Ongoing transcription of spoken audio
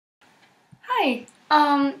Hi.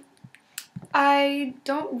 I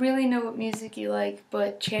don't really know what music you like,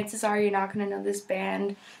 but chances are you're not going to know this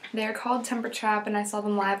band. They're called Temper Trap, and I saw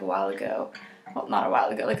them live a while ago. Well, not a while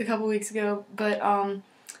ago, like a couple weeks ago, but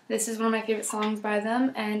this is one of my favorite songs by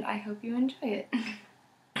them, and I hope you enjoy it.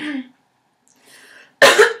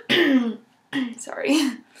 Sorry.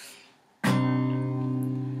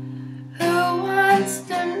 Who wants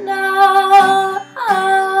to know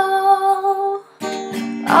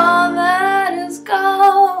all that is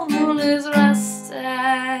gold is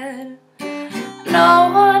rusted? No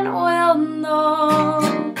one will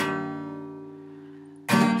know.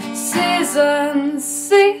 Seasons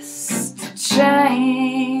cease to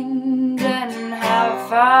change, and how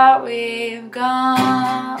far we've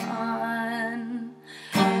gone,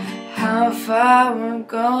 how far we're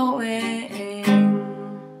going.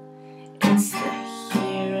 It's the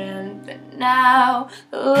here and the now,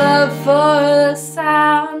 the love for the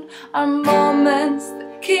sound, are moments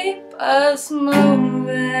that keep us moving.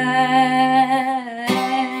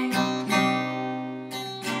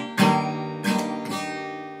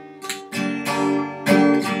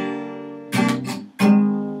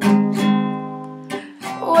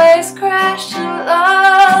 Waves crash along,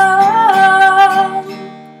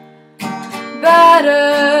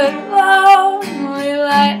 battered, lonely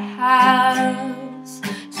lighthouse.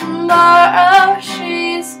 Tomorrow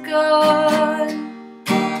she's gone,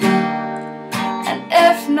 and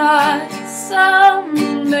if not,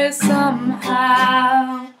 someday,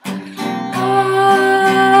 somehow.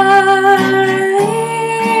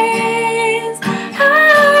 These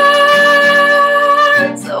hearts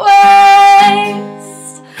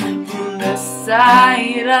waste from the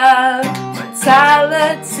sight of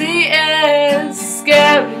mortality is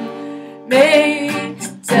scaring me to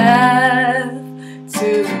death, to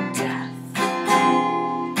death.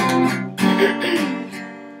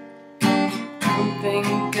 Don't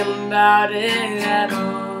think about it at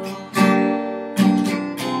all.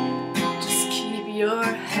 Just keep your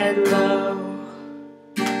head low.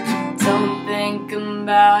 Don't think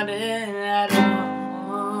about it at all.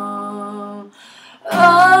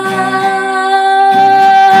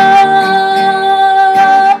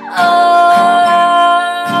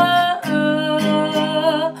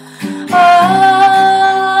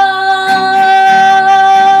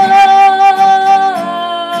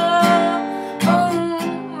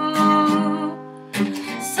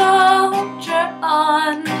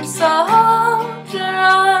 Soldier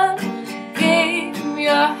on, keep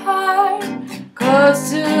your heart close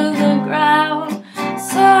to the ground.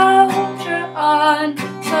 Soldier on,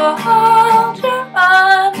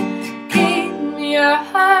 keep your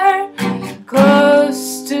heart close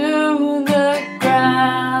to the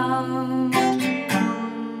ground.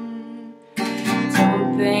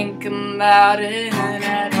 Don't think about it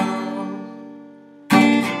at all.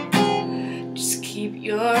 Just keep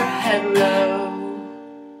your head low.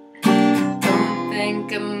 Don't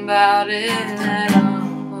think about it at all.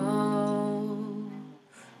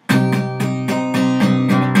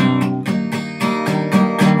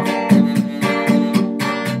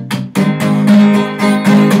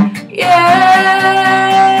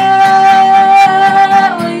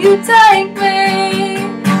 Yeah, will you take me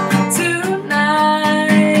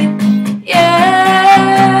tonight? Yeah,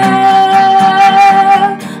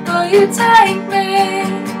 will you take me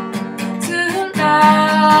tonight?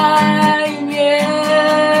 Yeah,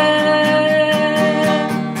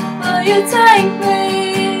 will you take me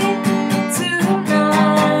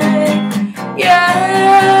tonight? Yeah,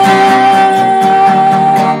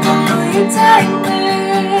 will you take me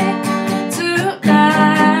tonight?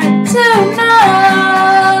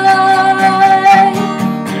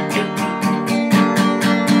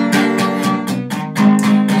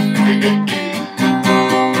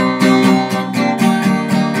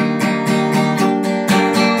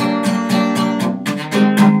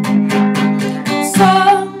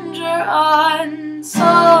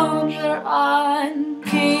 Soldier on,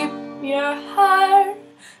 keep your heart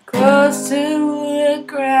close to the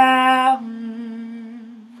ground.